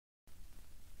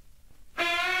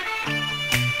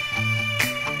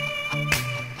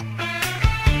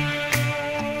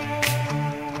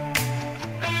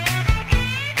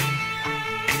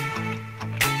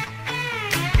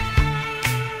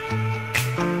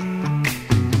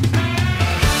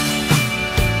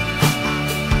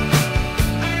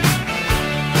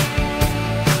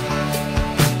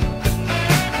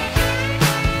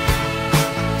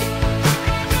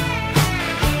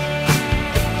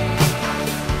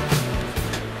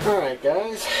Alright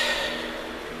guys,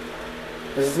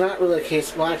 this is not really a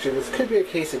case, well actually this could be a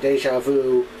case of deja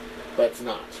vu, but it's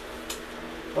not.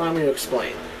 Allow me to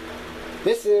explain.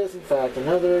 This is in fact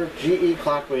another GE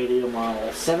clock radio model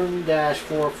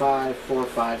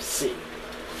 7-4545C,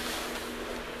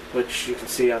 which you can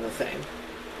see on the thing.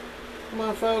 Come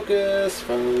on, focus,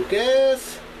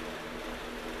 focus!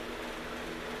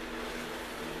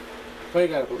 Well, you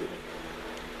gotta believe me.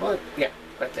 What? Yeah,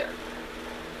 right there.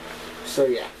 So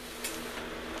yeah,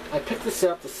 I picked this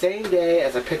up the same day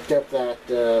as I picked up that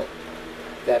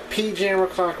that P-Jammer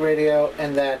clock radio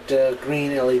and that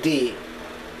green LED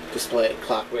display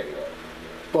clock radio,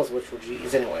 both of which were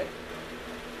GEs anyway.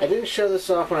 I didn't show this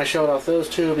off when I showed off those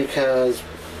two because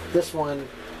this one,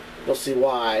 you'll see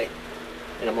why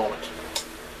in a moment.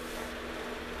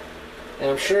 And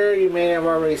I'm sure you may have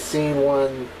already seen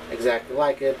one exactly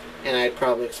like it, and I'd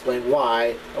probably explain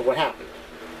why or what happened.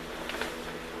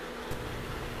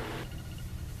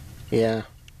 Yeah,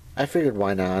 I figured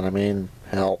why not. I mean,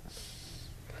 hell.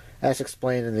 As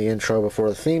explained in the intro before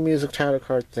the theme music title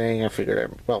card thing, I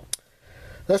figured, well,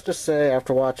 let's just say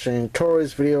after watching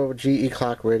Tori's video of a GE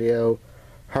clock radio,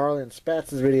 Harley and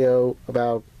Spats' video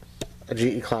about a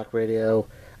GE clock radio,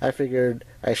 I figured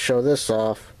I'd show this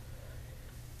off,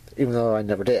 even though I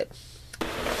never did.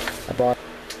 I bought,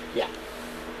 yeah,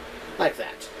 like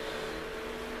that.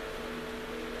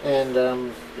 And,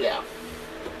 yeah.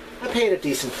 I paid a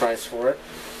decent price for it.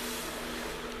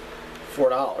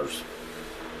 $4.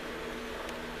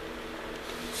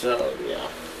 So, yeah.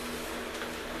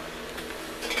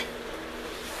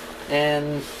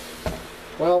 And,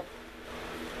 well,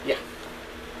 yeah.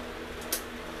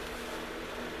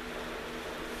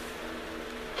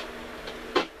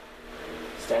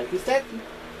 Staticky, staticky.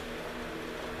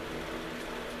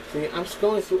 See, I'm just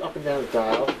going through up and down the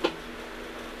dial.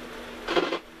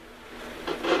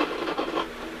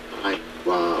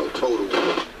 Wow, total.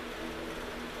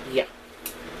 Yeah.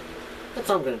 That's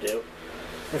all I'm going to do.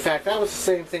 In fact, that was the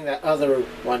same thing that other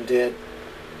one did,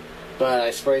 but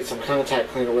I sprayed some contact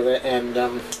cleaner with it, and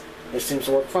it seems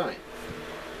to work fine.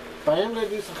 But I am going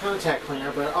to do some contact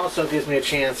cleaner, but it also gives me a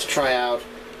chance to try out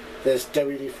this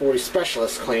WD-40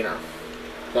 Specialist cleaner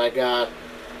that I got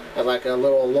at like a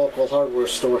little local hardware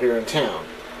store here in town.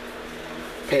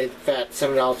 Paid fat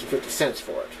 $7.50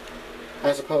 for it,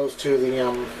 as opposed to the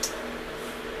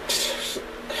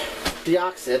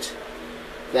Deoxit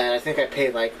that I think I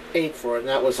paid like $8 for it, and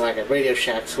that was like a Radio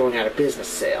Shack's going out of business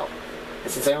sale.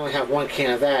 And since I only have one can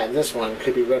of that, and this one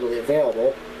could be readily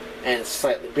available, and it's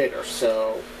slightly bigger,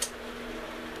 so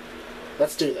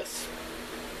let's do this.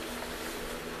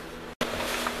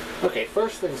 Okay,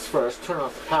 first things first, turn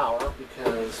off the power,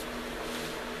 because,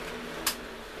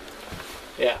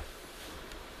 yeah,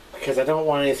 because I don't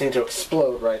want anything to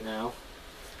explode right now.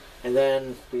 And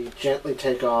then we gently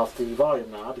take off the volume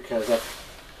knob, because that's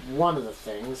one of the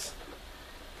things.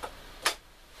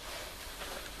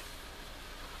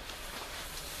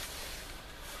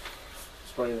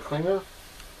 Spray the cleaner.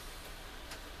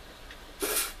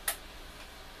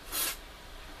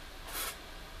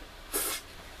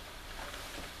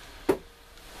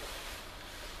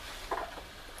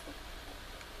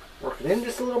 Work it in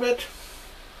just a little bit.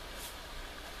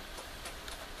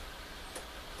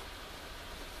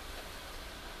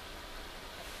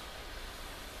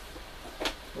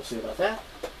 We'll see about that.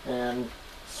 And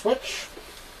switch.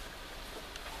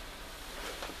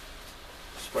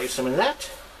 Spray some in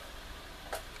that.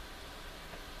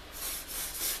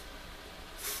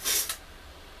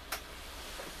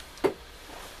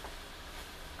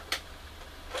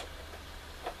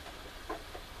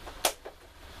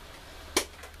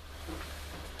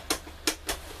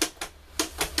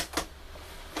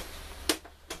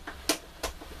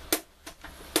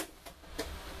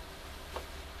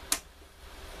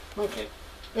 Okay,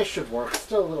 this should work.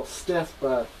 Still a little stiff,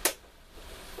 but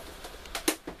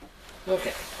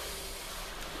okay.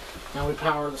 Now we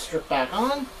power the strip back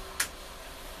on.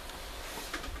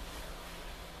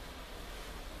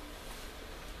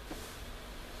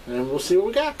 And we'll see what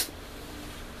we got.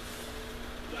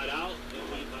 Got out,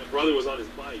 and my brother was on his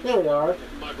bike. There we are.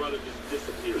 And my brother just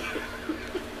disappeared.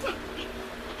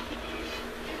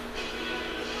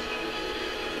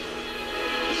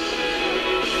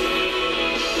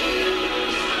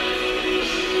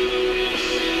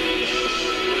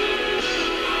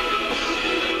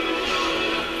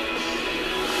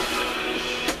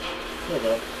 There we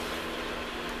go.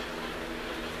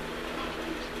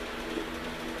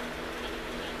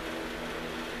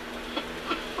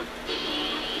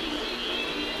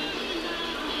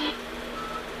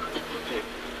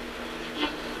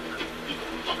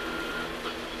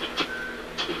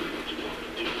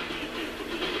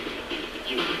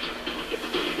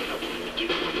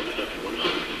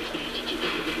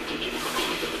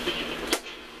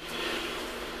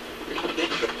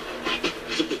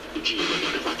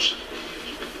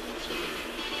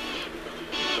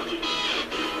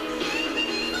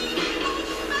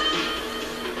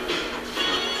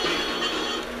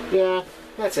 yeah,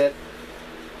 that's it.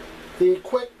 The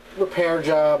quick repair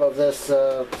job of this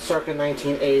circa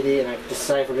 1980, and I've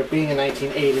deciphered it being in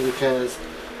 1980 because,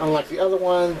 unlike the other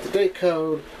one, the date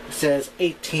code says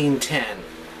 1810.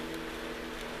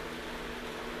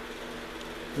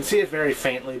 You can see it very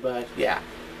faintly, but yeah.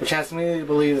 Which has me to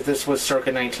believe that this was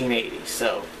circa 1980,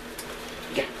 so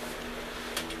yeah.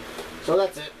 So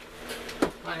that's it.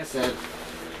 Like I said,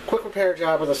 quick repair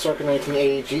job of the circa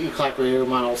 1980 GE Clock Radio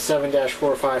model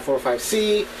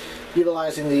 7-4545C,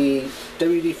 utilizing the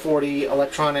WD-40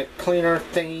 electronic cleaner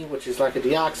thingy, which is like a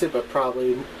deoxit, but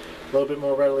probably a little bit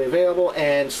more readily available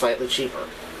and slightly cheaper.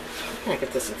 I can't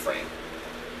get this in frame.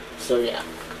 So yeah.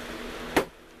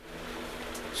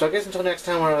 So I guess until next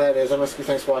time, whatever that is, I must be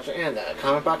thanks for watching, and the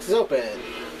comment box is open.